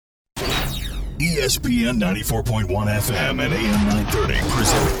ESPN 94.1 FM and AM 930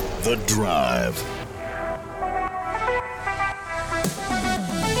 present The Drive.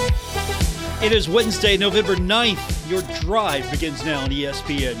 It is Wednesday, November 9th. Your drive begins now on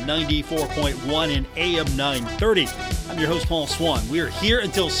ESPN 94.1 and AM 930. I'm your host, Paul Swan. We are here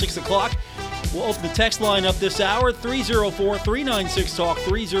until 6 o'clock. We'll open the text line up this hour, 304-396-TALK,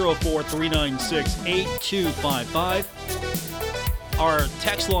 304-396-8255. Our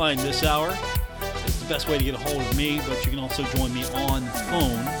text line this hour is the best way to get a hold of me, but you can also join me on the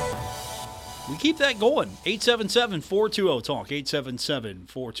phone. We keep that going. 877-420-TALK,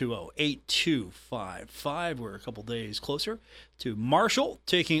 877-420-8255. We're a couple days closer to Marshall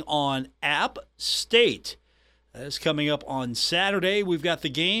taking on App State. That is coming up on Saturday. We've got the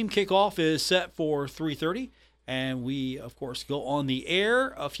game. Kickoff is set for 3:30, and we, of course, go on the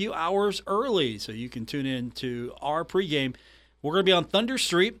air a few hours early, so you can tune in to our pregame. We're going to be on Thunder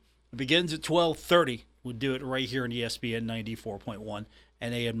Street. It begins at 12:30. We'll do it right here on ESPN 94.1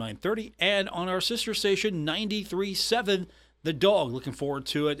 and AM 930, and on our sister station 93.7, The Dog. Looking forward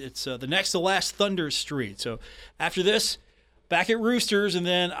to it. It's the next to last Thunder Street. So after this, back at Roosters, and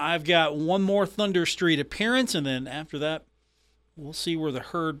then I've got one more Thunder Street appearance, and then after that, we'll see where the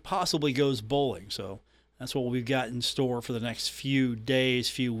herd possibly goes bowling. So that's what we've got in store for the next few days,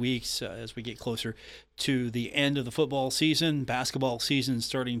 few weeks, as we get closer to the end of the football season. Basketball season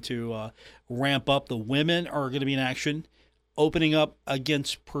starting to ramp up. The women are going to be in action, opening up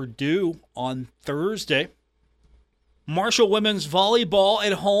against Purdue on Thursday. Marshall women's volleyball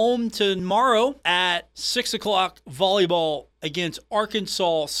at home tomorrow at 6 o'clock, volleyball against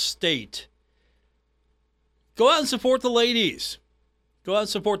Arkansas State. Go out and support the ladies. Go out and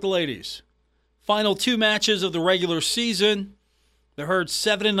support the ladies. Final two matches of the regular season. The herd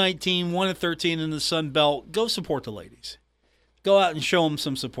 7-19, 1-13 in the Sun Belt. Go support the ladies. Go out and show them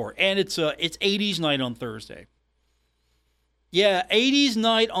some support. And it's 80s night on Thursday. Yeah, 80s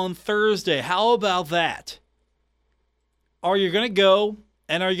night on Thursday. How about that? Are you going to go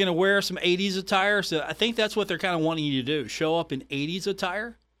and are you going to wear some 80s attire? So I think that's what they're kind of wanting you to do. Show up in 80s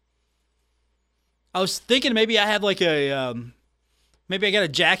attire. I was thinking maybe I had like maybe I got a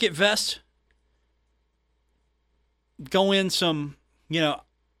jacket vest. Go in some, get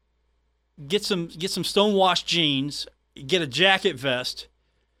some stonewashed jeans, get a jacket vest.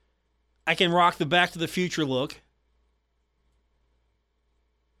 I can rock the Back to the Future look.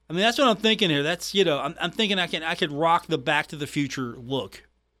 I mean, that's what I'm thinking here. That's, I'm thinking I could rock the Back to the Future look.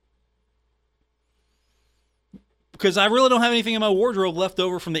 Because I really don't have anything in my wardrobe left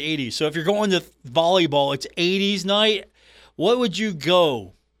over from the 80s. So if you're going to volleyball, it's 80s night. What would you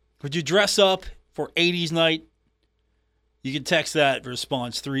go? Would you dress up for 80s night? You can text that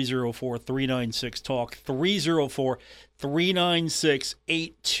response, 304-396-TALK,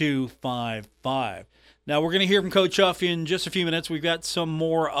 304-396-8255. Now, we're going to hear from Coach Huff in just a few minutes. We've got some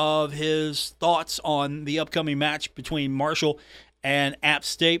more of his thoughts on the upcoming match between Marshall and App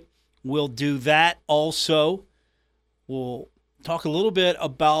State. We'll do that also. We'll talk a little bit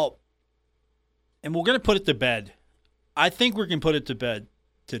about, and we're going to put it to bed. I think we can put it to bed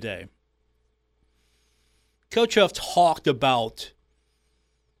today. Coach Huff talked about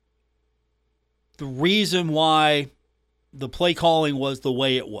the reason why the play calling was the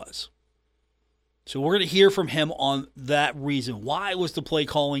way it was. So we're going to hear from him on that reason. Why was the play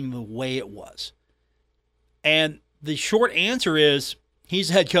calling the way it was? And the short answer is he's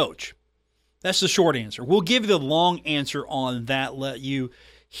head coach. That's the short answer. We'll give you the long answer on that, let you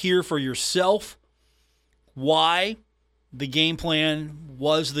hear for yourself why the game plan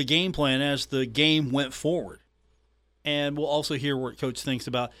was the game plan as the game went forward. And we'll also hear what Coach thinks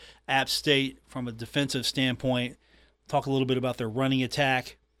about App State from a defensive standpoint, talk a little bit about their running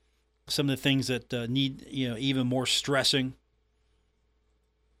attack, some of the things that need even more stressing.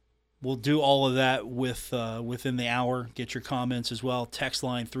 We'll do all of that within the hour. Get your comments as well. Text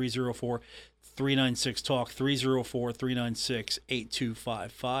line 304-396-TALK,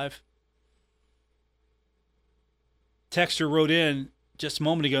 304-396-8255. Texter wrote in just a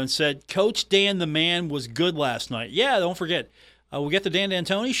moment ago and said, Coach Dan the Man was good last night. Yeah, don't forget. We'll get the Dan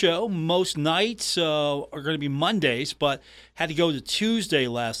D'Antoni show. Most nights are going to be Mondays, but had to go to Tuesday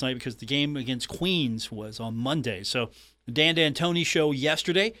last night because the game against Queens was on Monday. So the Dan D'Antoni show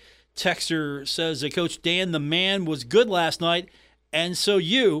yesterday. Texter says that Coach Dan the Man was good last night, and so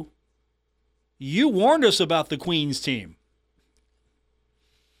you warned us about the Queens team.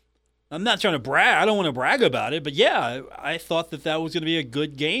 I'm not trying to brag. I don't want to brag about it, but yeah, I thought that was going to be a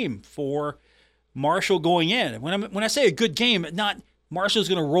good game for Marshall going in. When I say a good game, not Marshall's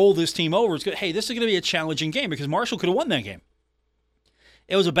going to roll this team over. It's good. Hey, this is going to be a challenging game because Marshall could have won that game.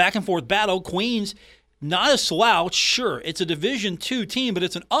 It was a back-and-forth battle. Queens, not a slouch. Sure, it's a Division II team, but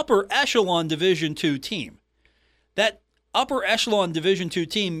it's an upper echelon Division II team. That upper echelon Division II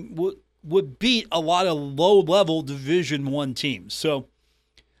team would beat a lot of low-level Division I teams. So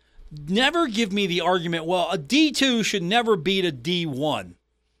never give me the argument, well, a D2 should never beat a D1.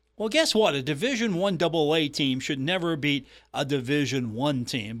 Well, guess what? A Division I AA team should never beat a Division I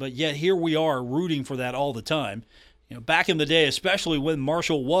team. But yet here we are rooting for that all the time. Back in the day, especially when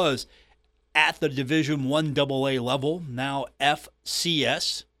Marshall was at the Division I AA level, now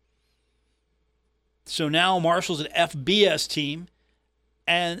FCS. So now Marshall's an FBS team,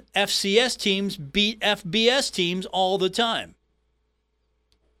 and FCS teams beat FBS teams all the time.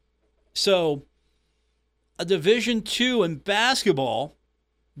 So a Division II in basketball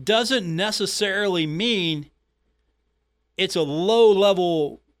doesn't necessarily mean it's a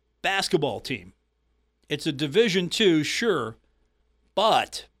low-level basketball team. It's a Division II, sure,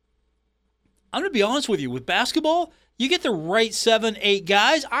 but I'm going to be honest with you. With basketball, you get the right 7, 8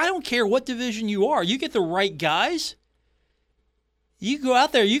 guys. I don't care what division you are. You get the right guys, you go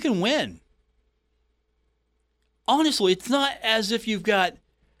out there, you can win. Honestly, it's not as if you've got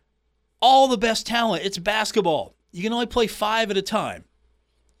all the best talent. It's basketball. You can only play 5 at a time.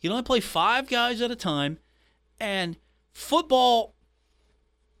 You can only play 5 guys at a time. And football,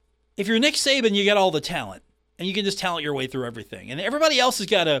 if you're Nick Saban, you got all the talent. And you can just talent your way through everything. And everybody else has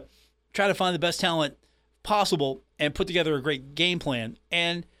got to try to find the best talent possible and put together a great game plan.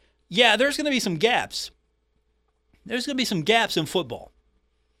 And, yeah, there's going to be some gaps. There's going to be some gaps in football.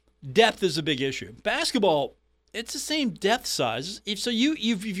 Depth is a big issue. Basketball, it's the same depth size. If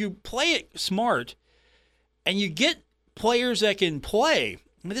you play it smart and you get players that can play,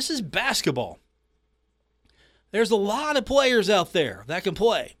 I mean, this is basketball. There's a lot of players out there that can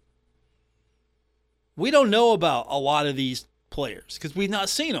play. We don't know about a lot of these players because we've not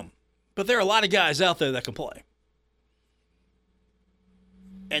seen them. But there are a lot of guys out there that can play.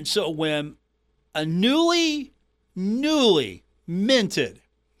 And so when a newly minted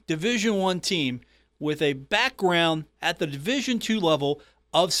Division I team with a background at the Division II level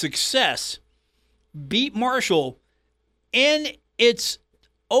of success beat Marshall in its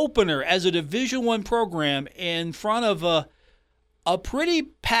opener as a Division I program in front of a pretty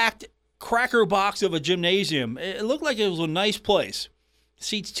packed cracker box of a gymnasium. It looked like it was a nice place.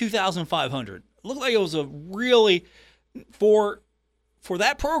 Seats 2,500. It looked like it was a really, for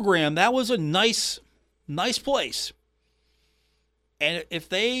that program, that was a nice place. And if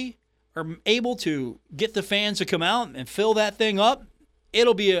they are able to get the fans to come out and fill that thing up,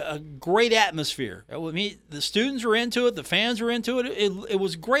 it'll be a great atmosphere. I mean, the students were into it. The fans were into it. It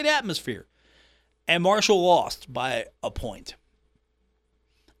was a great atmosphere. And Marshall lost by a point.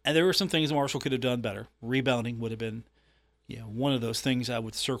 And there were some things Marshall could have done better. Rebounding would have been one of those things I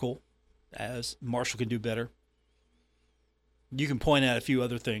would circle as Marshall could do better. You can point out a few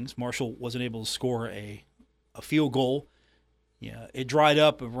other things. Marshall wasn't able to score a field goal. Yeah, it dried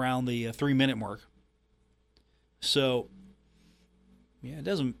up around the 3-minute mark. So, it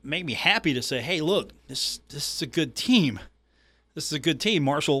doesn't make me happy to say, hey, look, this is a good team. This is a good team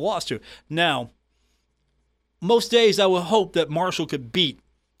Marshall lost to. Now, most days I would hope that Marshall could beat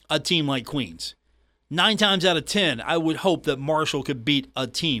a team like Queens. 9 times out of 10, I would hope that Marshall could beat a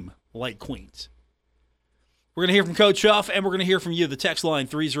team like Queens. We're going to hear from Coach Huff, and we're going to hear from you. The text line,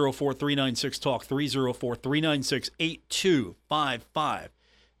 304-396-TALK, 304-396-8255.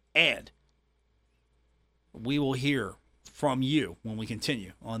 And we will hear from you when we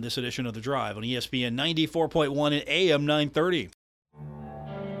continue on this edition of The Drive on ESPN 94.1 and AM 930.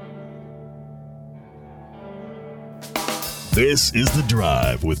 This is The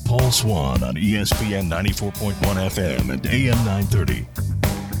Drive with Paul Swan on ESPN 94.1 FM and AM 930.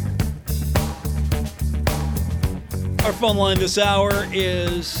 Our phone line this hour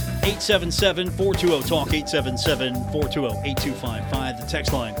is 877-420-TALK, 877-420-8255. The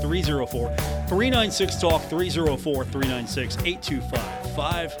text line, 304-396-TALK,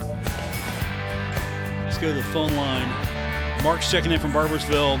 304-396-8255. Let's go to the phone line. Mark's checking in from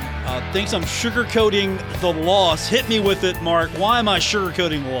Barboursville. Thinks I'm sugarcoating the loss. Hit me with it, Mark. Why am I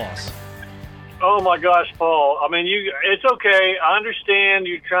sugarcoating the loss? Oh, my gosh, Paul. I mean, it's okay. I understand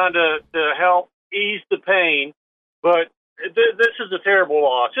you're trying to help ease the pain, but this is a terrible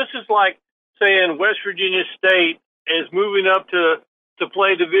loss. This is like saying West Virginia State is moving up to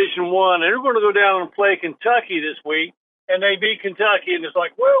play Division I, and they're going to go down and play Kentucky this week, and they beat Kentucky, and it's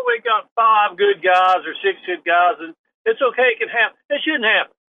like, well, we got 5 good guys or 6 good guys, and it's okay. It can happen. It shouldn't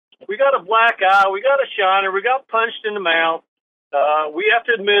happen. We got a black eye. We got a shiner. We got punched in the mouth. We have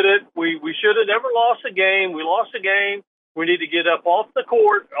to admit it. We should have never lost a game. We lost a game. We need to get up off the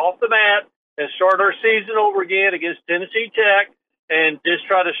court, off the mat, and start our season over again against Tennessee Tech, and just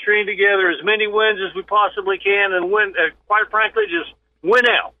try to string together as many wins as we possibly can, and win. Quite frankly, just win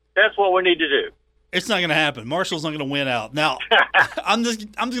out. That's what we need to do. It's not going to happen. Marshall's not going to win out. Now, I'm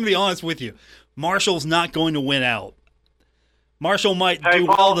just going to be honest with you. Marshall's not going to win out. Marshall might do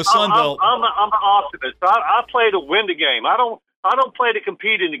Paul, well in the Sun Belt. I'm an optimist. I play to win the game. I don't play to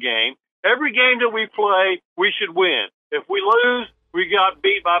compete in the game. Every game that we play, we should win. If we lose, we got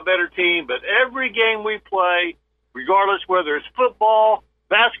beat by a better team. But every game we play, regardless whether it's football,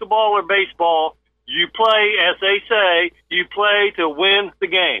 basketball, or baseball, you play, as they say, you play to win the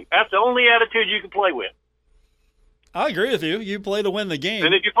game. That's the only attitude you can play with. I agree with you. You play to win the game.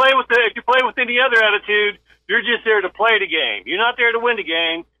 And if you play with any other attitude, you're just there to play the game. You're not there to win the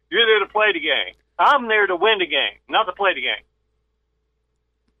game. You're there to play the game. I'm there to win the game, not to play the game.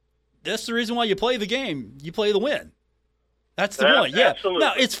 That's the reason why you play the game. You play to win. That's the point. Yeah. Absolutely.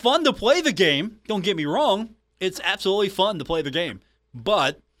 Now, it's fun to play the game. Don't get me wrong. It's absolutely fun to play the game.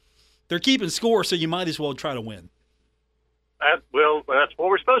 But they're keeping score, so you might as well try to win. Well, that's what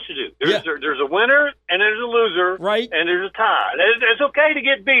we're supposed to do. There's a winner and there's a loser, right? And there's a tie. It's okay to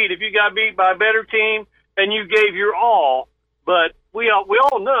get beat if you got beat by a better team and you gave your all. But we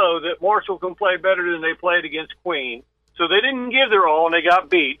all know that Marshall can play better than they played against Queen. So they didn't give their all and they got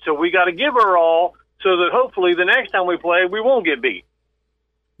beat. So we got to give our all so that hopefully the next time we play, we won't get beat.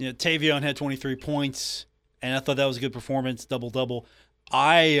 Yeah, Tavion had 23 points, and I thought that was a good performance, double-double.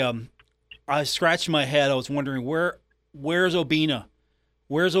 I scratched my head. I was wondering where's Obina?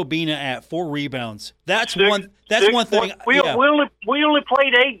 Where's Obina at? 4 rebounds. That's one thing. We only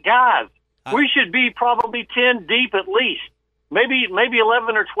played 8 guys. We should be probably 10 deep at least. Maybe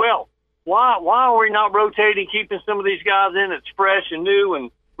 11 or 12. Why are we not rotating, keeping some of these guys in that's fresh and new and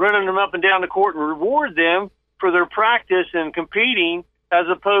running them up and down the court and reward them for their practice and competing, as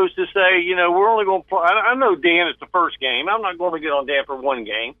opposed to say, we're only going to play. I know Dan, it's the first game. I'm not going to get on Dan for one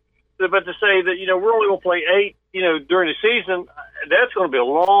game. But to say that, we're only going to play 8, during the season, that's going to be a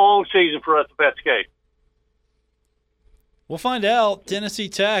long season for us if that's the case. We'll find out. Tennessee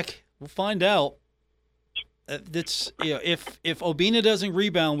Tech, we'll find out. That's if Obina doesn't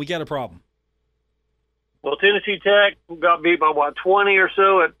rebound, we got a problem. Well, Tennessee Tech got beat by 20 or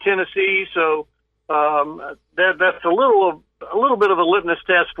so at Tennessee, so that's a little bit of a litmus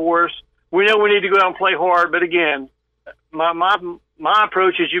test for us. We know we need to go out and play hard, but again, my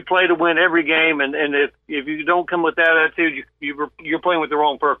approach is you play to win every game, and if you don't come with that attitude, you're playing with the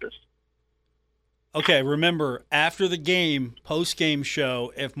wrong purpose. Okay, remember, after the game, post-game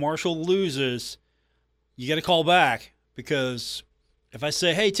show, if Marshall loses, you got to call back, because if I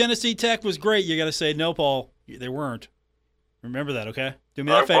say, hey, Tennessee Tech was great, you got to say, no, Paul, they weren't. Remember that, okay? Do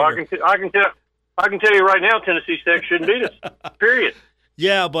me that favor. Well, I can tell you right now, Tennessee Tech shouldn't beat us, period.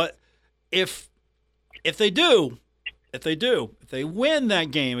 Yeah, but if they do, if they win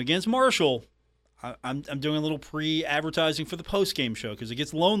that game against Marshall, I'm doing a little pre-advertising for the post-game show because it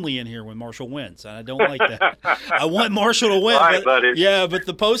gets lonely in here when Marshall wins, and I don't like that. I want Marshall to win. All right, buddy. Yeah, but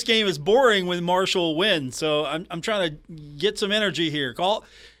the post-game is boring when Marshall wins, so I'm trying to get some energy here.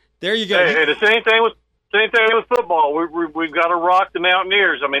 There you go. Hey, the same thing with football. We've got to rock the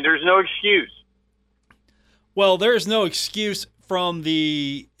Mountaineers. I mean, there's no excuse. Well, there's no excuse from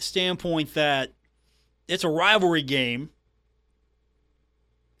the standpoint that it's a rivalry game.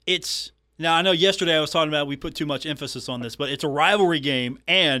 Now, I know yesterday I was talking about we put too much emphasis on this, but it's a rivalry game,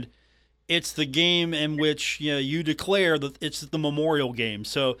 and it's the game in which you declare that it's the memorial game.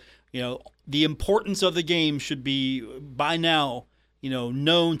 So, the importance of the game should be by now,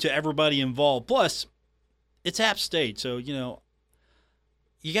 known to everybody involved. Plus, it's App State, so you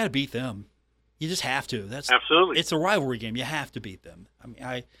got to beat them. You just have to. Absolutely. It's a rivalry game. You have to beat them. I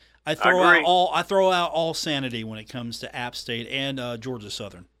mean, I throw out all sanity when it comes to App State and Georgia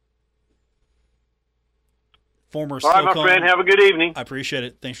Southern. All right, my friend. Have a good evening. I appreciate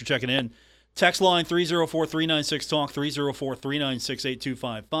it. Thanks for checking in. Text line 304-396-TALK,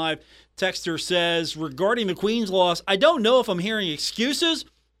 304-396-8255. Texter says, regarding the Queens loss, I don't know if I'm hearing excuses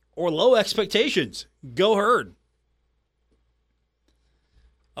or low expectations. Go Herd.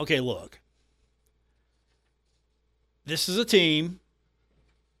 Okay, look. This is a team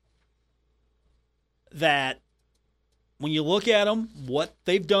that, when you look at them, what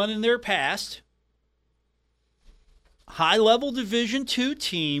they've done in their past, high-level Division II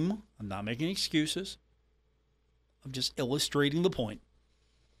team. I'm not making excuses. I'm just illustrating the point.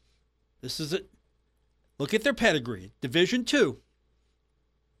 This is it. Look at their pedigree. Division II.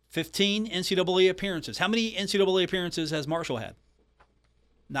 15 NCAA appearances. How many NCAA appearances has Marshall had?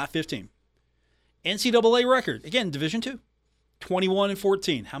 Not 15. NCAA record, again, Division II,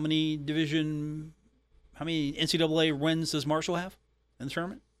 21-14. How many NCAA wins does Marshall have in the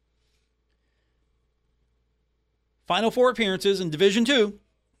tournament? Final four appearances in Division II,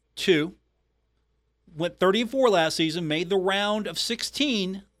 2. Went 30-4 last season, made the round of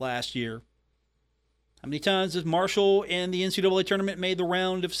 16 last year. How many times has Marshall in the NCAA tournament made the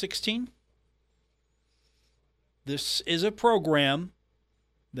round of 16? This is a program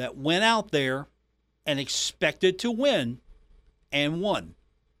that went out there and expected to win and won.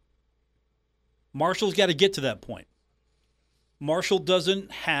 Marshall's got to get to that point. Marshall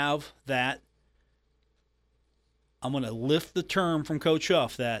doesn't have that, I'm going to lift the term from Coach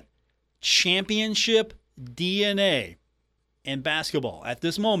Huff, that championship DNA in basketball. At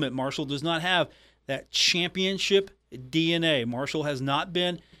this moment, Marshall does not have that championship DNA. Marshall has not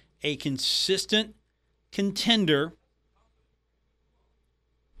been a consistent contender.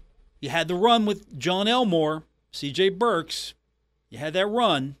 You had the run with John Elmore, C.J. Burks. You had that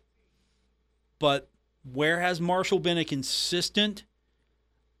run. But where has Marshall been a consistent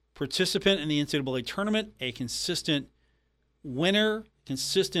participant in the NCAA tournament, a consistent winner,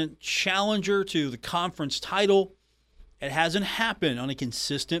 consistent challenger to the conference title? It hasn't happened on a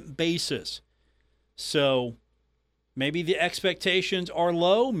consistent basis. So maybe the expectations are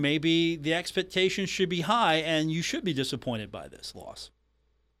low. Maybe the expectations should be high, and you should be disappointed by this loss.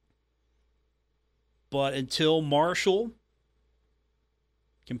 But until Marshall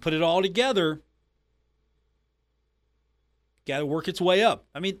can put it all together, got to work its way up.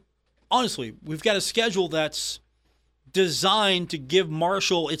 I mean, honestly, we've got a schedule that's designed to give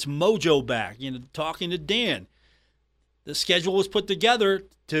Marshall its mojo back. You know, talking to Dan, the schedule was put together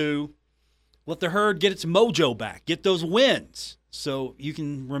to let the Herd get its mojo back, get those wins, so you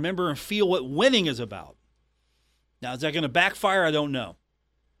can remember and feel what winning is about. Now, is that going to backfire? I don't know.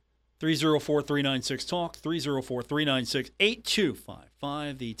 304-396-TALK,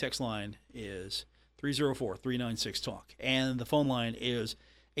 304-396-8255. The text line is 304-396-TALK. And the phone line is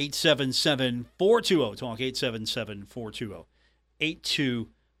 877-420-TALK,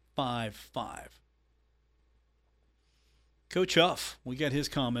 877-420-8255. Coach Huff, we got his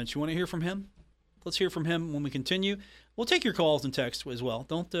comments. You want to hear from him? Let's hear from him when we continue. We'll take your calls and texts as well.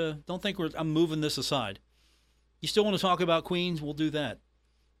 Don't think I'm moving this aside. You still want to talk about Queens? We'll do that.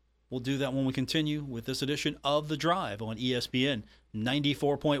 We'll do that when we continue with this edition of The Drive on ESPN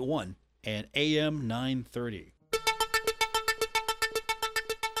 94.1 and AM 930.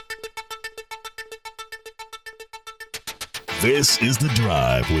 This is The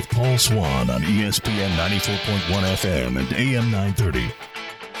Drive with Paul Swan on ESPN 94.1 FM and AM 930.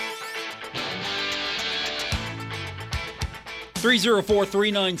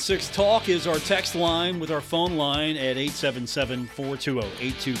 304-396-TALK is our text line with our phone line at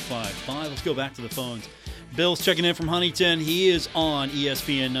 877-420-8255. Let's go back to the phones. Bill's checking in from Huntington. He is on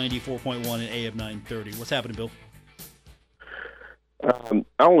ESPN 94.1 and AM 930. What's happening, Bill? I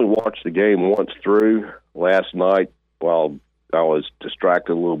only watched the game once through last night while I was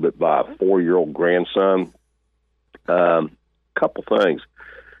distracted a little bit by a 4-year-old grandson. Couple things.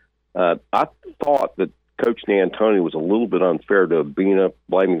 I thought that Coach D'Antoni was a little bit unfair to Abina,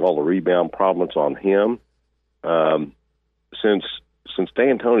 blaming all the rebound problems on him. Since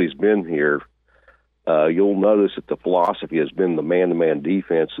D'Antoni's been here, you'll notice that the philosophy has been the man-to-man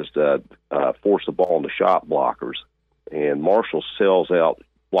defense is to force the ball into shot blockers, and Marshall sells out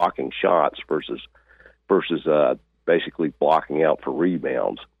blocking shots versus basically blocking out for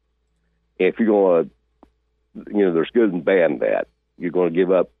rebounds. And if you're going to, there's good and bad in that. You're going to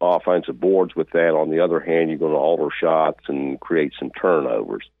give up offensive boards with that. On the other hand, you're going to alter shots and create some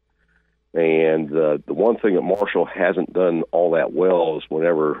turnovers. And the one thing that Marshall hasn't done all that well is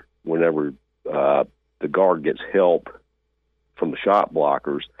whenever the guard gets help from the shot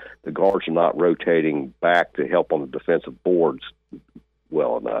blockers, the guards are not rotating back to help on the defensive boards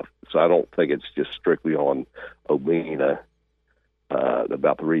well enough. So I don't think it's just strictly on Obina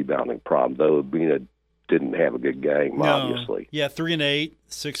about the rebounding problem, though Obina didn't have a good game, obviously. Yeah, 3 and 8,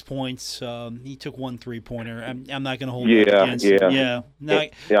 6 points. He took 1 3-pointer. I'm not going to hold that against him.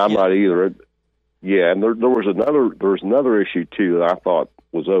 I'm not either. Yeah, and there was another issue too that I thought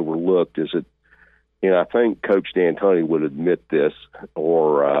was overlooked. Is that I think Coach D'Antoni would admit this,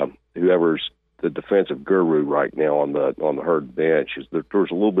 or whoever's the defensive guru right now on the Herd bench, is that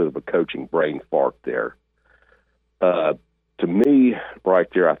there's a little bit of a coaching brain fart there. To me, right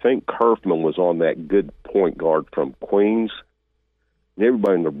there, I think Kerfman was on that good point guard from Queens. And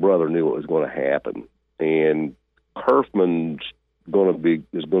everybody and their brother knew what was going to happen. And Kerfman is going to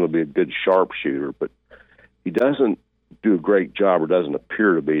be a good sharpshooter, but he doesn't do a great job, or doesn't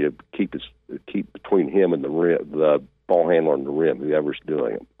appear to be, to keep between him and the rim, the ball handler and the rim, whoever's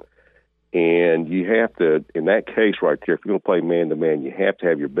doing it. And you have to, in that case right there, if you're going to play man-to-man, you have to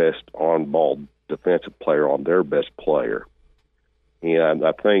have your best on-ball defensive player on their best player. And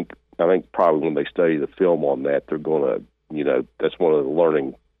I think probably when they study the film on that, they're going to, that's one of the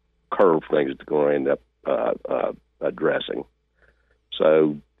learning curve things that they're going to end up addressing.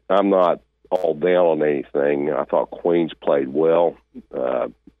 So I'm not all down on anything. I thought Queens played well.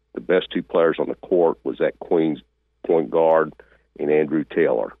 The best two players on the court was that Queens point guard and Andrew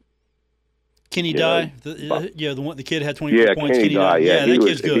Taylor. Kenny Dye, the kid had 24 points. Kenny Dye, that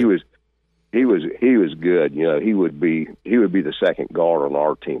kid's good. He was good. He would be the second guard on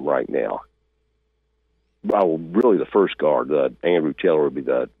our team right now. Well, really the first guard. Andrew Taylor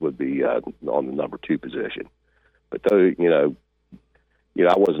would be on the number 2 position. But though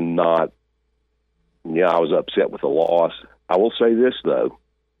I was not. I was upset with the loss. I will say this though,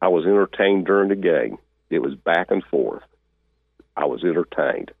 I was entertained during the game. It was back and forth. I was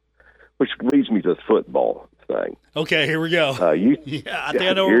entertained, which leads me to the football thing. Okay, here we go. I think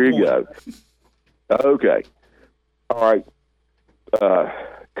I know. Here you go. Okay, all right.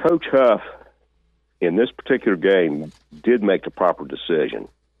 Coach Huff, in this particular game, did make the proper decision.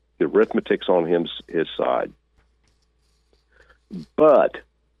 The arithmetic's on his side, but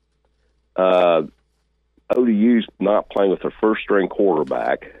ODU's not playing with their first-string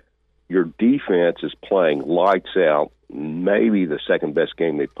quarterback. Your defense is playing lights out, maybe the second-best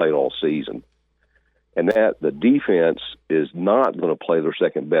game they've played all season. And that the defense is not going to play their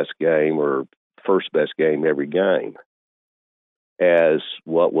second-best game or first-best game every game, as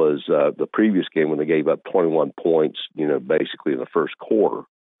what was the previous game when they gave up 21 points, basically in the first quarter.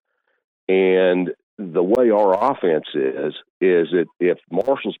 And the way our offense is that if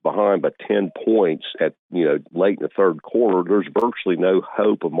Marshall's behind by 10 points at late in the third quarter, there's virtually no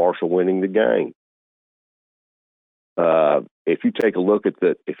hope of Marshall winning the game. If you take a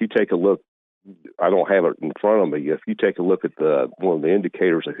look, I don't have it in front of me. If you take a look at one of the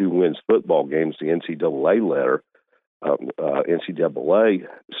indicators of who wins football games, the NCAA NCAA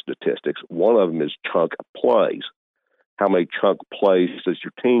statistics, one of them is chunk plays. How many chunk plays does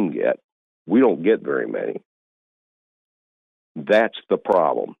your team get? We don't get very many. That's the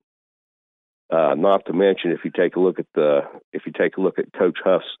problem. Not to mention, if you take a look at Coach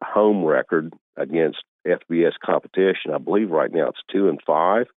Huff's home record against FBS competition, I believe right now it's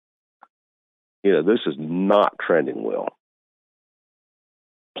 2-5. This is not trending well.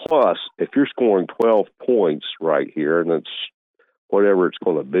 Plus, if you're scoring 12 points right here, and it's whatever it's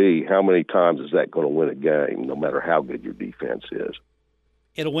going to be, how many times is that going to win a game, no matter how good your defense is?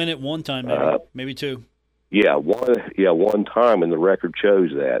 It'll win it one time, maybe two. Yeah, one time, and the record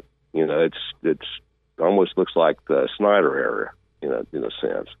shows that. It's almost looks like the Snyder era, in a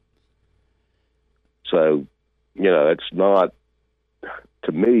sense. So, it's not,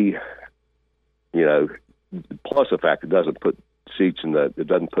 to me, plus the fact it doesn't put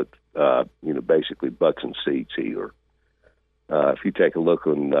basically butts in seats either. If you take a look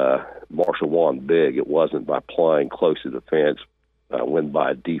when Marshall won big, it wasn't by playing close to the fence, win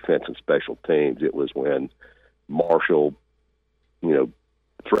by defense and special teams. It was when Marshall,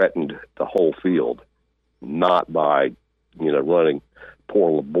 threatened the whole field, not by, running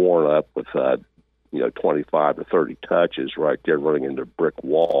poor LeBourne up with, 25 to 30 touches right there, running into a brick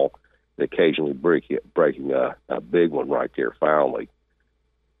wall, and occasionally breaking a big one right there finally.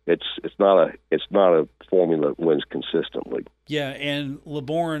 It's not a formula that wins consistently. Yeah, and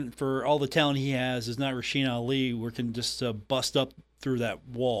LeBourne, for all the talent he has, is not Rasheen Ali, where can just bust up through that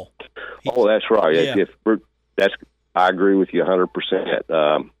wall. That's right. Yeah. I agree with you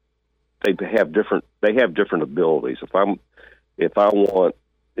 100%. They have different abilities. If I want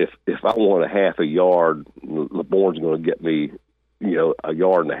a half a yard, LeBourne's going to get me, a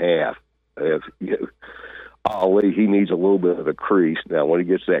yard and a half. Ali, he needs a little bit of a crease. Now, when he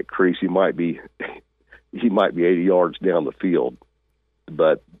gets that crease, he might be 80 yards down the field.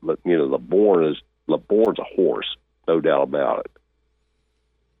 But LeBourne's a horse, no doubt about it.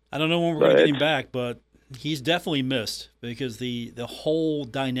 I don't know when we're going to get him back, but he's definitely missed because the whole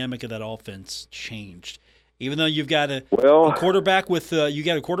dynamic of that offense changed. Even though you've got a quarterback you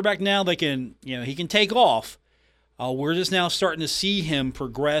got a quarterback now that can, he can take off. We're just now starting to see him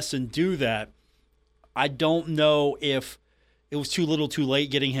progress and do that. I don't know if it was too little too late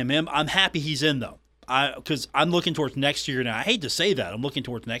getting him in. I'm happy he's in, though, because I'm looking towards next year now. I hate to say that. I'm looking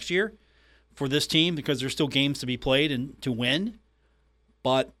towards next year for this team because there's still games to be played and to win.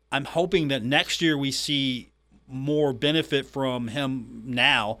 But I'm hoping that next year we see more benefit from him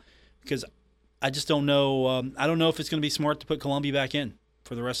now because I just don't know. I don't know if it's going to be smart to put Columbia back in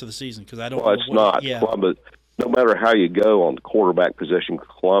for the rest of the season because I don't. Well, know it's not. Yeah. Columbia, no matter how you go on the quarterback position,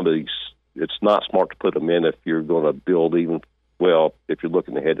 Columbia, it's not smart to put them in if you're going to build if you're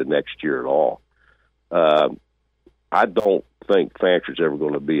looking ahead to next year at all. I don't think Fancher's ever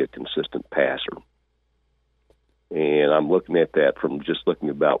going to be a consistent passer. And I'm looking at that from just looking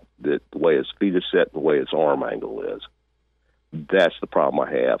about the way his feet is set and the way his arm angle is. That's the problem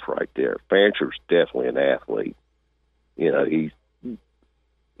I have right there. Fancher's definitely an athlete.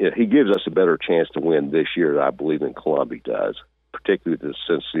 He gives us a better chance to win this year, I believe, than Columbia does, particularly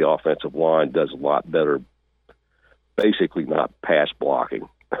since the offensive line does a lot better, basically not pass blocking.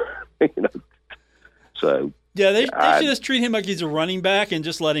 So yeah, they should just treat him like he's a running back and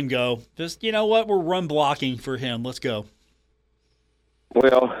just let him go. Just, you know what, we're run blocking for him. Let's go.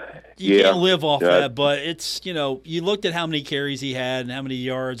 Well, you can't live off that, but it's, you looked at how many carries he had and how many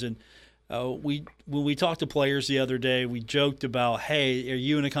yards, and when we talked to players the other day, we joked about, hey, are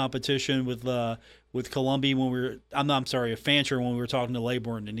you in a competition with Columbia a Fancher when we were talking to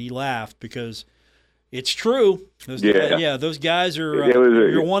Laybourne, and he laughed because it's true. Those guys are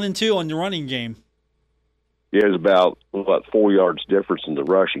you're 1 and 2 on the running game. Yeah, it's about 4 yards difference in the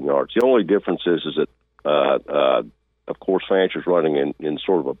rushing yards. The only difference is that of course, Fancher's running in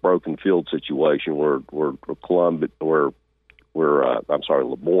sort of a broken field situation where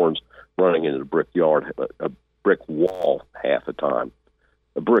LeBourne's running into the brick yard, a brick wall half the time.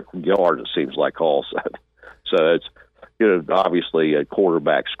 A brick yard, it seems like, also. So it's, obviously a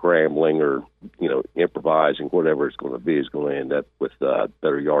quarterback scrambling or, improvising, whatever it's going to be, is going to end up with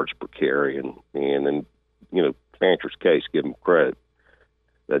better yards per carry. And in, Fancher's case, give him credit.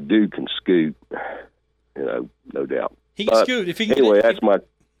 That dude can scoot, no doubt. He can scoot. If he can anyway, that's my. I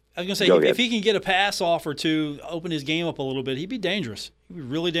was going to say, if he can get a pass off or two, open his game up a little bit, he'd be dangerous. He'd be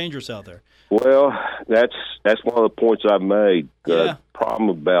really dangerous out there. Well, that's one of the points I've made. The problem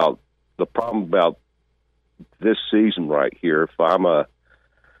about this season right here, if I'm we're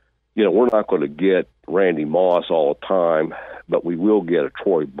not going to get Randy Moss all the time, but we will get a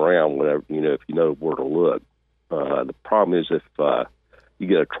Troy Brown whenever, if you know where to look. The problem is if you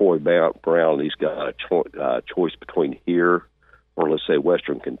get a Troy Brown, he's got a choice between here or, let's say,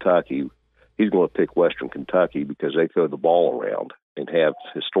 Western Kentucky. He's going to pick Western Kentucky because they throw the ball around and have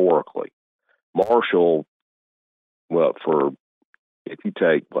historically. Marshall, if you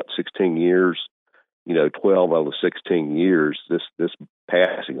take, 16 years, 12 out of the 16 years, this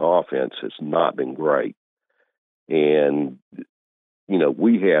passing offense has not been great. And,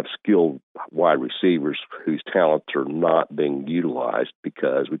 we have skilled wide receivers whose talents are not being utilized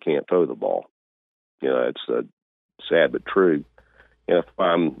because we can't throw the ball. It's sad but true. And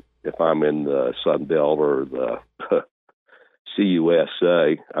if I'm in the Sun Belt or the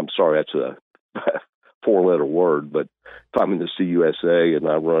CUSA, I'm sorry, that's a 4-letter word, but if I'm in the CUSA and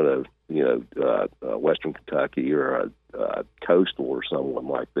I run a Western Kentucky or a Coastal or someone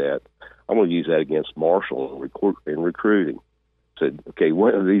like that, I'm going to use that against Marshall in recruiting. Said, okay,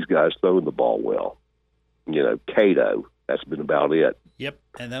 when are these guys throwing the ball well? Cato, that's been about it. Yep,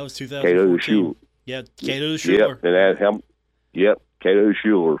 and that was 2014. Yeah, Cato Schuler. Yep, Cato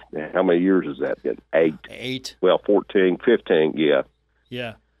Schuler. How many years has that been? 8. Well, 14, 15, yeah.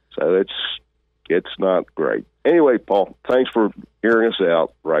 Yeah. So it's not great. Anyway, Paul, thanks for hearing us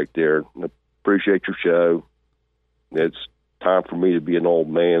out right there. I appreciate your show. It's time for me to be an old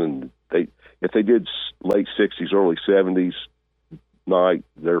man. And if they did late 60s, early 70s night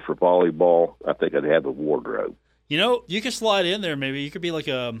there for volleyball, I think I'd have a wardrobe. You could slide in there maybe. You could be like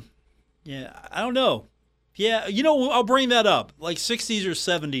I don't know. Yeah, I'll bring that up, like 60s or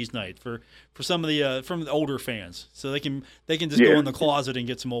 70s night for some of the from the older fans, so they can just go in the closet and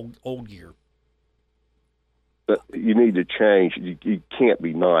get some old gear. But you need to change. You can't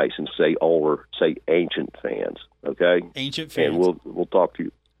be nice and say older, say ancient fans. Okay, ancient fans. And we'll talk to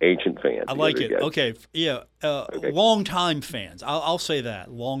you. Ancient fans. I like it. Okay, yeah, okay. Long-time fans. I'll say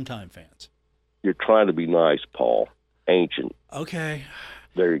that. Long-time fans. You're trying to be nice, Paul. Ancient. Okay.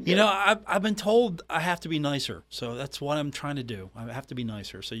 There you go. I've been told I have to be nicer, so that's what I'm trying to do. I have to be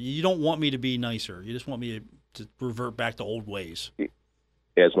nicer. So you don't want me to be nicer. You just want me to revert back to old ways.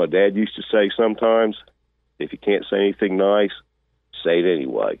 As my dad used to say sometimes, if you can't say anything nice, say it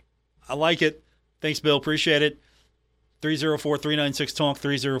anyway. I like it. Thanks, Bill. Appreciate it. 304-396-TALK,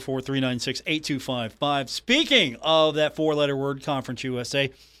 304-396-8255. Speaking of that 4-letter word, Conference USA,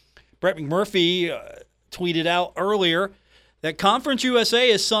 Brett McMurphy tweeted out earlier that Conference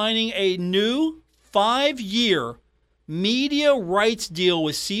USA is signing a new 5-year media rights deal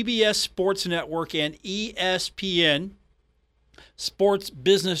with CBS Sports Network and ESPN. Sports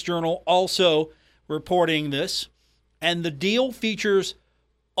Business Journal also reporting this. And the deal features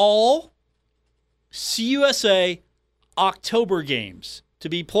all CUSA October games to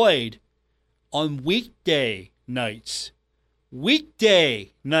be played on weekday nights.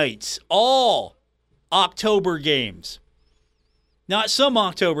 Weekday nights, all October games. Not some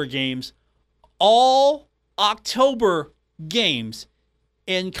October games, all October games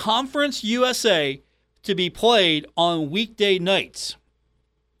in Conference USA to be played on weekday nights.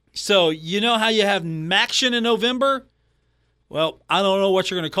 So, you know how you have Maction in November? Well, I don't know what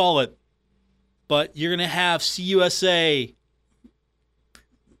you're going to call it, but you're going to have CUSA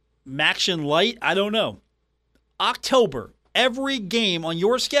Maction Light? I don't know. October. Every game on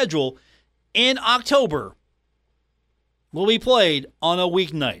your schedule in October will be played on a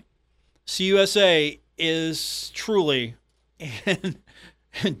weeknight. CUSA is truly in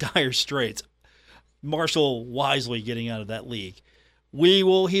dire straits. Marshall wisely getting out of that league. We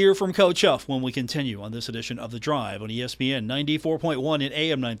will hear from Coach Huff when we continue on this edition of The Drive on ESPN 94.1 and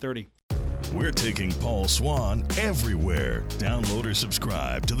AM 930. We're taking Paul Swann everywhere. Download or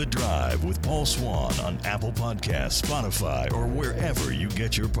subscribe to The Drive with Paul Swann on Apple Podcasts, Spotify, or wherever you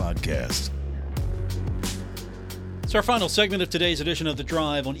get your podcasts. It's our final segment of today's edition of The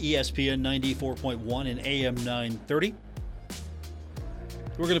Drive on ESPN 94.1 and AM 930.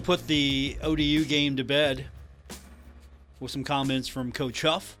 We're going to put the ODU game to bed with some comments from Coach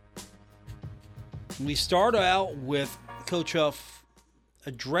Huff. We start out with Coach Huff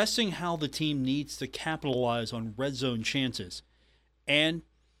addressing how the team needs to capitalize on red zone chances. And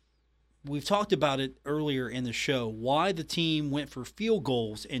we've talked about it earlier in the show, why the team went for field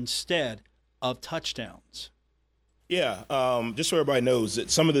goals instead of touchdowns. Yeah, just so everybody knows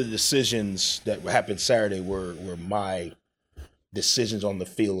that some of the decisions that happened Saturday were my decisions on the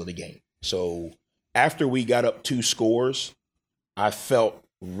field of the game. So after we got up 2 scores, I felt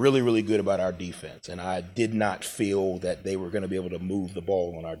really, really good about our defense, and I did not feel that they were going to be able to move the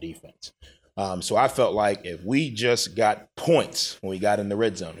ball on our defense. So I felt like if we just got points when we got in the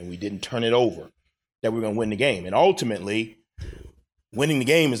red zone and we didn't turn it over, that we were going to win the game. And ultimately, winning the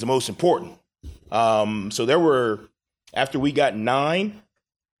game is the most important. So there were, after we got 9,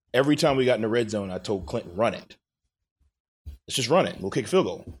 every time we got in the red zone, I told Clint, run it. Let's just run it. We'll kick a field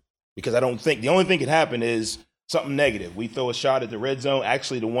goal. Because I don't think, the only thing that can happen is something negative. We throw a shot at the red zone.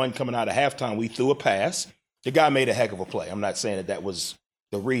 Actually, the one coming out of halftime, we threw a pass. The guy made a heck of a play. I'm not saying that that was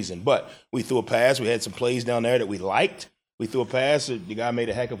the reason, but we threw a pass. We had some plays down there that we liked. We threw a pass. The guy made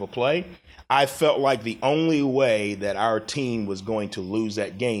a heck of a play. I felt like the only way that our team was going to lose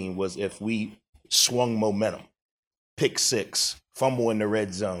that game was if we swung momentum. Pick 6, fumble in the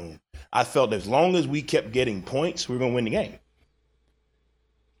red zone. I felt as long as we kept getting points, we were going to win the game.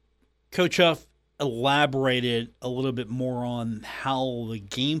 Coach Huff elaborated a little bit more on how the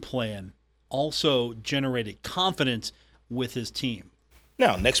game plan also generated confidence with his team.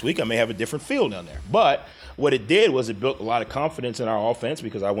 Now, next week I may have a different feel down there. But what it did was it built a lot of confidence in our offense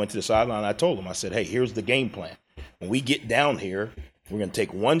because I went to the sideline and I told them, I said, hey, here's the game plan. When we get down here, we're going to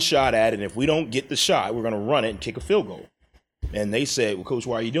take one shot at it, and if we don't get the shot, we're going to run it and kick a field goal. And they said, well, Coach,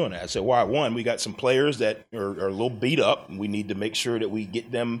 why are you doing that? I said, why? One, we got some players that are a little beat up, and we need to make sure that we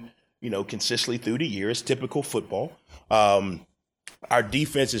get them, consistently through the year. It's typical football. Our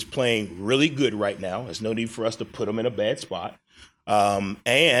defense is playing really good right now. There's no need for us to put them in a bad spot.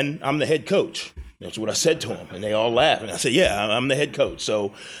 And I'm the head coach. That's what I said to them. And they all laughed. And I said, yeah, I'm the head coach.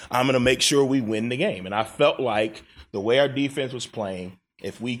 So I'm going to make sure we win the game. And I felt like the way our defense was playing,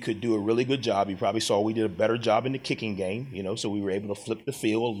 if we could do a really good job, you probably saw we did a better job in the kicking game, so we were able to flip the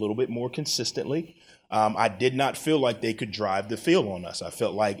field a little bit more consistently. I did not feel like they could drive the field on us. I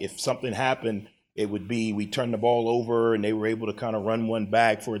felt like if something happened, it would be we turned the ball over and they were able to kind of run one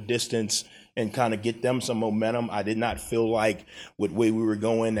back for a distance and kind of get them some momentum. I did not feel like with the way we were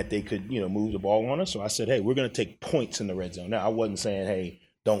going that they could, move the ball on us. So I said, hey, we're going to take points in the red zone. Now, I wasn't saying, hey,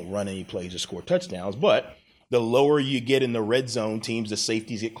 don't run any plays or score touchdowns, but the lower you get in the red zone teams, the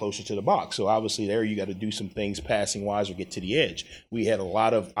safeties get closer to the box. So obviously there you got to do some things passing wise or get to the edge. We had a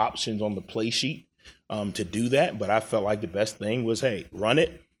lot of options on the play sheet to do that, but I felt like the best thing was, hey, run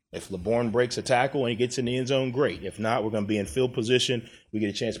it. If LeBourne breaks a tackle and he gets in the end zone, great. If not, we're going to be in field position. We get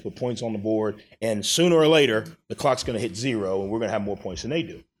a chance to put points on the board. And sooner or later, the clock's going to hit 0 and we're going to have more points than they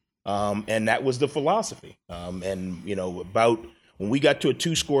do. And that was the philosophy. About when we got to a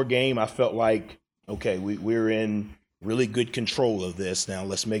 2-score game, I felt like, okay, we're in really good control of this. Now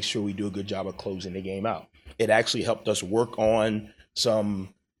let's make sure we do a good job of closing the game out. It actually helped us work on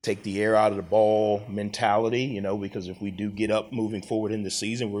some take the air out of the ball mentality, because if we do get up moving forward in the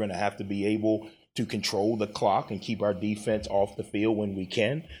season, we're going to have to be able to control the clock and keep our defense off the field when we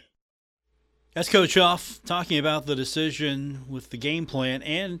can. That's Coach Huff talking about the decision with the game plan,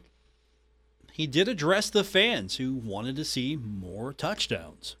 and he did address the fans who wanted to see more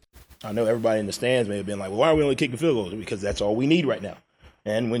touchdowns. I know everybody in the stands may have been like, well, why are we only kicking field goals? Because that's all we need right now.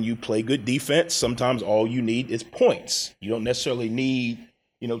 And when you play good defense, sometimes all you need is points. You don't necessarily need,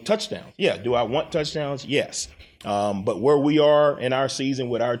 touchdowns. Yeah, do I want touchdowns? Yes. But where we are in our season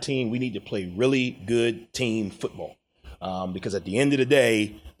with our team, we need to play really good team football. Because at the end of the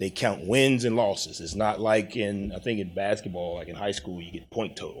day, they count wins and losses. It's not like in basketball, like in high school, you get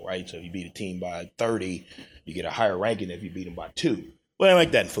point total, right? So if you beat a team by 30, you get a higher ranking if you beat them by 2. Well, I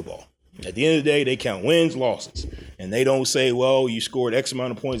like that in football. At the end of the day, they count wins, losses. And they don't say, well, you scored X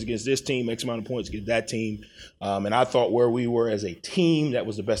amount of points against this team, X amount of points against that team. And I thought where we were as a team, that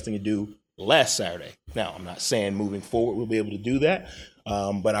was the best thing to do last Saturday. Now, I'm not saying moving forward we'll be able to do that,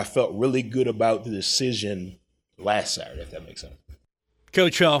 but I felt really good about the decision last Saturday, if that makes sense.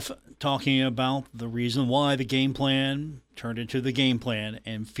 Coach Huff talking about the reason why the game plan turned into the game plan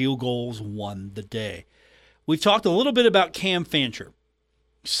and field goals won the day. We've talked a little bit about Cam Fancher.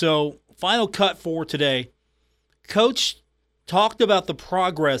 So, final cut for today. Coach talked about the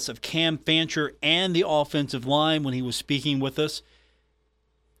progress of Cam Fancher and the offensive line when he was speaking with us.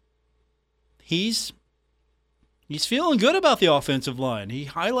 He's feeling good about the offensive line. He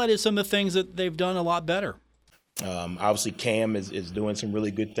highlighted some of the things that they've done a lot better. Obviously, Cam is doing some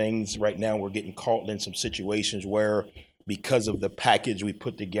really good things. Right now, we're getting caught in some situations where, because of the package we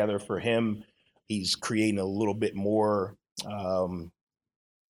put together for him, he's creating a little bit more,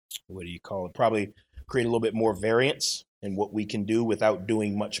 probably create a little bit more variance in what we can do without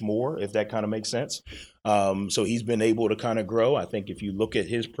doing much more, if that kind of makes sense. So he's been able to kind of grow. I think if you look at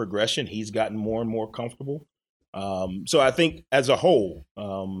his progression, he's gotten more and more comfortable. So I think as a whole,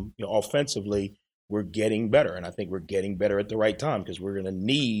 offensively, we're getting better. And I think we're getting better at the right time because we're going to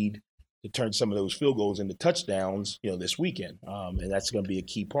need to turn some of those field goals into touchdowns, this weekend. And that's going to be a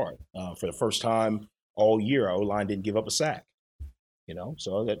key part. For the first time all year, our O-line didn't give up a sack.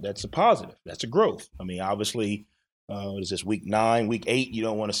 So that's a positive. That's a growth. I mean, obviously, what is this, week 9, week 8? You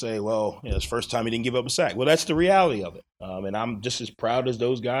don't want to say, well, it's the first time he didn't give up a sack. Well, that's the reality of it. And I'm just as proud as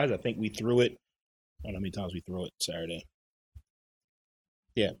those guys. I think we threw it. I don't know how many times we threw it Saturday.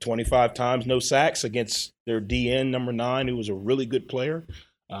 Yeah, 25 times, no sacks against their DN, number 9, who was a really good player,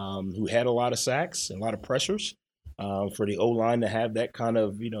 who had a lot of sacks and a lot of pressures. For the O-line to have that kind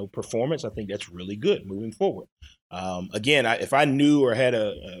of, performance, I think that's really good moving forward. Again, if I knew or had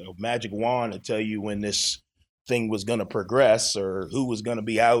a magic wand to tell you when this thing was going to progress or who was going to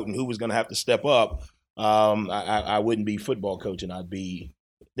be out and who was going to have to step up, I wouldn't be football coaching.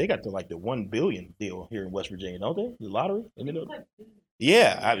 They got the $1 billion deal here in West Virginia, don't they? The lottery?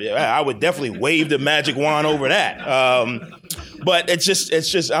 Yeah, I would definitely wave the magic wand over that. But it's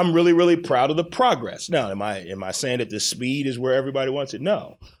just I'm really, really proud of the progress. Now, am I saying that the speed is where everybody wants it?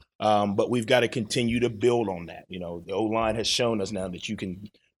 No. But we've got to continue to build on that. The O-line has shown us now that you can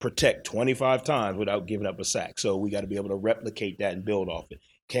protect 25 times without giving up a sack. So we got to be able to replicate that and build off it.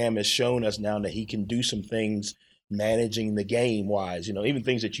 Cam has shown us now that he can do some things managing the game wise, even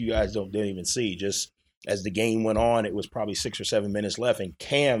things that you guys didn't even see. Just as the game went on, it was probably 6 or 7 minutes left, and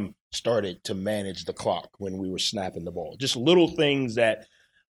Cam started to manage the clock when we were snapping the ball. Just little things that,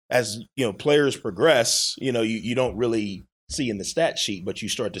 as players progress, you don't really see in the stat sheet, but you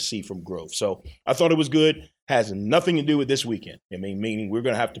start to see from growth. So I thought it was good. Has nothing to do with this weekend. Meaning we're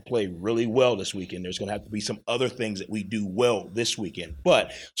going to have to play really well this weekend. There's going to have to be some other things that we do well this weekend.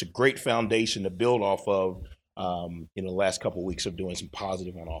 But it's a great foundation to build off of. The last couple of weeks of doing some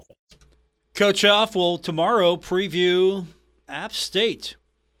positive on offense. Coach Huff will tomorrow preview App State.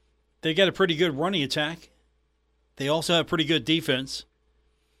 They got a pretty good running attack. They also have pretty good defense.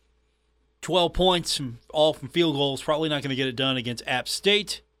 12 points, all from field goals. Probably not going to get it done against App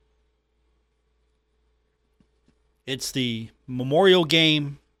State. It's the Memorial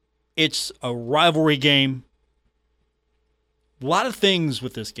game. It's a rivalry game. A lot of things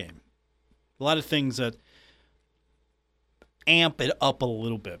with this game. A lot of things that amp it up a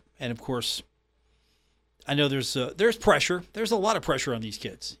little bit. And, of course, I know there's pressure. There's a lot of pressure on these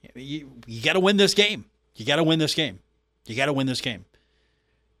kids. You got to win this game. You got to win this game. You got to win this game.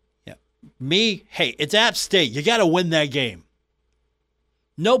 Yeah. Hey, it's App State. You got to win that game.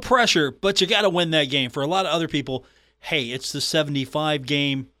 No pressure, but you got to win that game. For a lot of other people, hey, it's the 75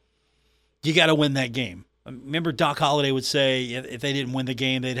 game. You got to win that game. Remember Doc Holliday would say if they didn't win the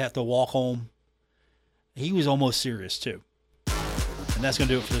game, they'd have to walk home. He was almost serious, too. And that's going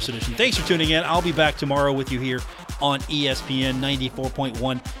to do it for this edition. Thanks for tuning in. I'll be back tomorrow with you here on ESPN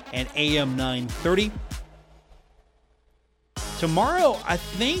 94.1 and AM 930. Tomorrow, I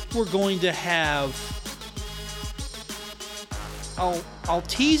think we're going to have... I'll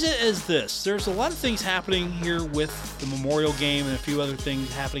tease it as this. There's a lot of things happening here with the Memorial Game and a few other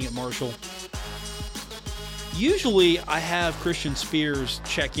things happening at Marshall. Usually, I have Christian Spears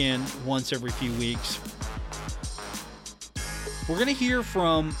check in once every few weeks. We're going to hear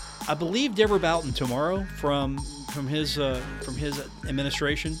from, I believe, Deborah Boughton tomorrow from his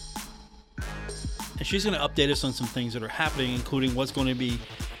administration. And she's going to update us on some things that are happening, including what's going to be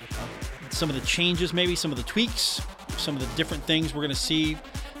some of the changes, maybe some of the tweaks, some of the different things we're going to see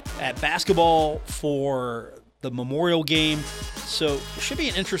at basketball for the Memorial Game. So it should be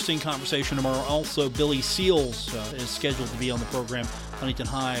an interesting conversation tomorrow. Also, Billy Seals is scheduled to be on the program, Huntington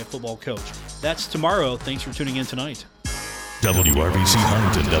High football coach. That's tomorrow. Thanks for tuning in tonight. WRBC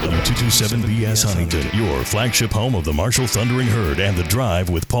Huntington, W227BS Huntington, your flagship home of the Marshall Thundering Herd and The Drive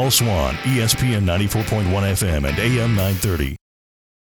with Paul Swan, ESPN 94.1 FM and AM 930.